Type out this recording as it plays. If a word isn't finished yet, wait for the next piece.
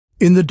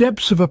In the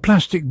depths of a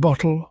plastic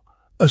bottle,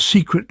 a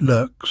secret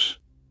lurks.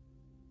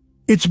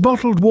 It's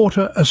bottled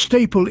water, a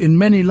staple in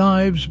many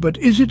lives, but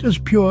is it as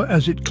pure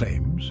as it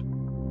claims?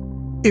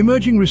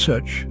 Emerging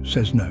research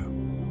says no.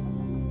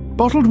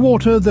 Bottled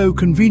water, though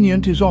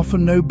convenient, is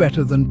often no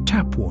better than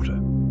tap water.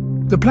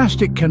 The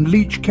plastic can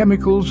leach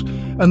chemicals,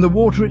 and the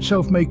water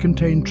itself may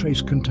contain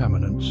trace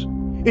contaminants.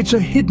 It's a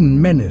hidden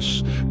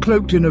menace,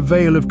 cloaked in a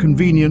veil of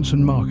convenience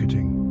and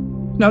marketing.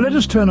 Now let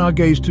us turn our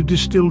gaze to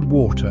distilled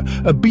water,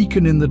 a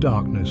beacon in the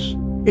darkness.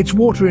 It's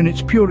water in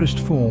its purest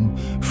form,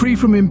 free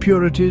from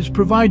impurities,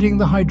 providing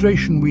the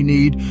hydration we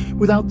need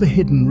without the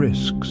hidden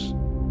risks.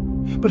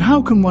 But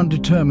how can one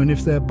determine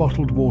if their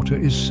bottled water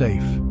is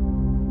safe?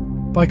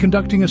 By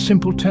conducting a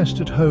simple test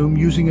at home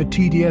using a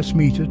TDS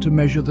meter to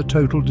measure the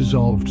total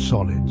dissolved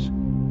solids.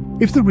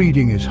 If the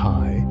reading is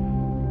high,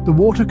 the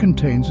water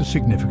contains a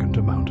significant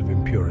amount of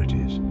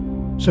impurities.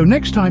 So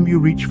next time you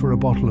reach for a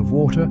bottle of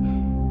water,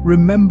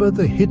 remember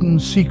the hidden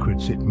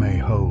secrets it may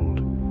hold.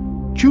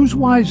 Choose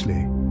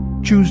wisely,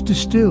 choose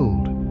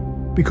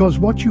distilled, because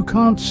what you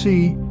can't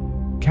see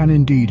can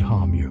indeed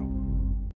harm you.